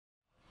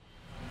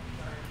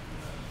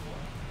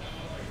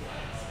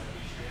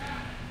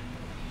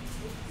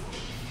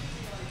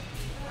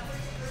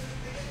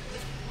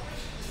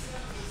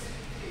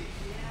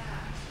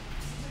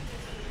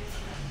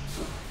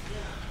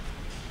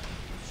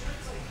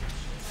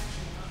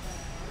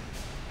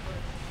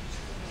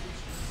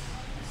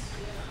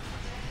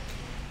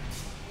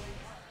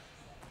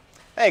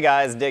Hey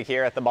guys, Dick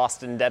here at the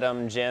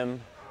Boston-Dedham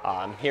gym.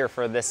 I'm here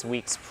for this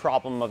week's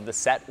problem of the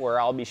set, where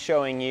I'll be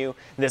showing you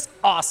this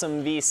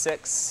awesome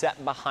V6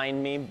 set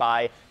behind me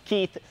by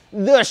Keith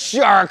the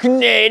Shark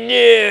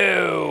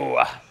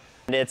Nadeau.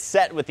 And it's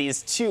set with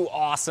these two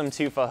awesome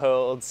Tufa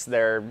holds.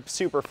 They're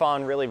super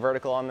fun, really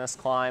vertical on this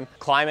climb.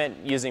 Climb it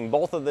using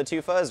both of the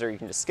Tufas, or you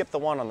can just skip the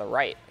one on the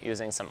right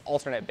using some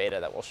alternate beta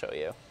that we'll show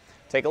you.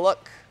 Take a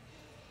look.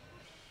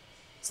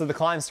 So the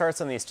climb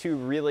starts on these two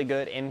really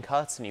good in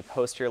cuts, and you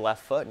post your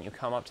left foot and you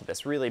come up to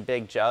this really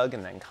big jug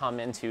and then come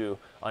into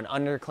an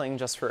undercling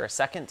just for a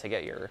second to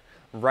get your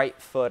right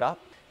foot up.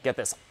 Get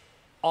this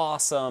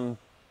awesome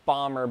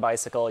bomber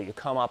bicycle. You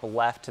come up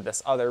left to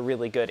this other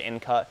really good in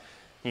cut.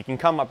 You can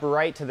come up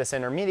right to this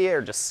intermediate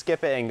or just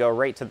skip it and go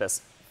right to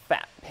this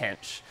fat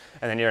pinch.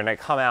 And then you're gonna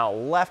come out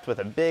left with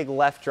a big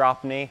left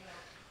drop knee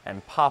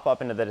and pop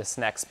up into this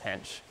next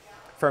pinch.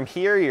 From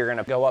here, you're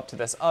gonna go up to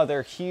this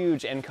other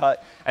huge in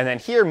cut, and then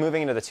here,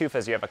 moving into the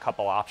Tufas, you have a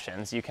couple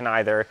options. You can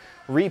either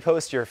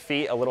repost your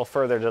feet a little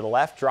further to the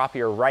left, drop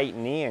your right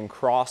knee and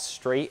cross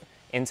straight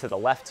into the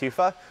left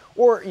Tufa,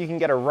 or you can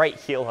get a right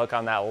heel hook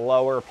on that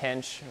lower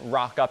pinch,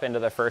 rock up into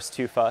the first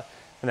Tufa,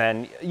 and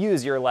then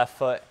use your left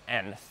foot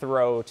and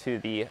throw to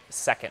the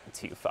second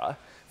Tufa.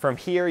 From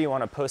here, you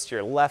wanna post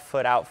your left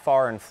foot out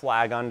far and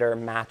flag under,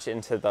 match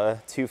into the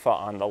Tufa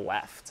on the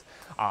left.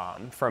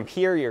 From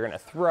here, you're gonna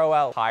throw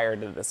out higher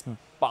to this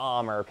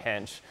bomber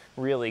pinch,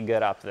 really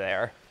good up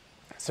there.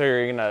 So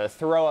you're gonna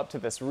throw up to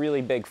this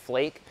really big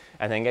flake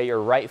and then get your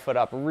right foot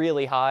up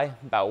really high,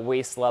 about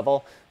waist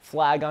level,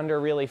 flag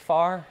under really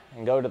far,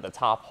 and go to the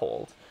top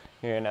hold.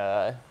 You're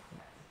gonna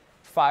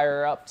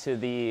fire up to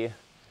the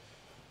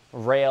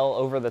rail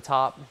over the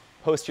top,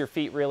 post your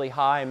feet really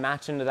high,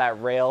 match into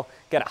that rail,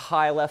 get a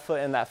high left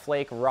foot in that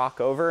flake, rock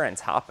over, and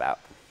top out.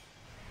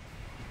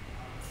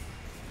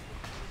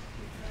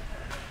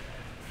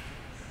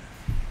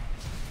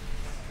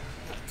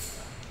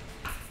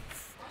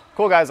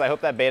 Cool guys, I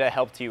hope that beta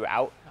helped you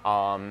out.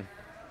 I'd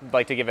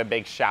like to give a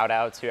big shout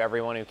out to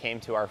everyone who came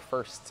to our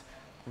first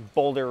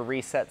Boulder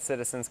Reset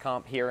Citizens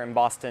Comp here in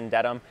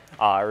Boston-Dedham.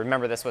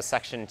 Remember, this was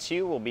section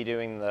 2. We'll be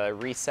doing the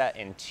reset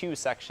in 2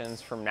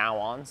 sections from now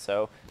on.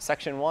 So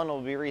section 1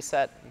 will be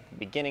reset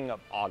beginning of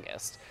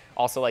August.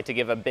 Also like to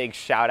give a big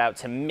shout out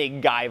to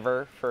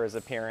MacGyver for his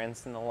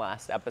appearance in the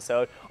last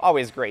episode.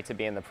 Always great to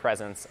be in the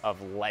presence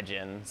of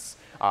legends.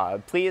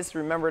 Please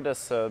remember to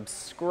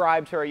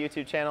subscribe to our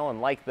YouTube channel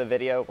and like the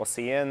video. We'll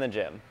see you in the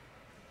gym.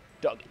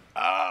 Dug it.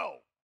 Oh!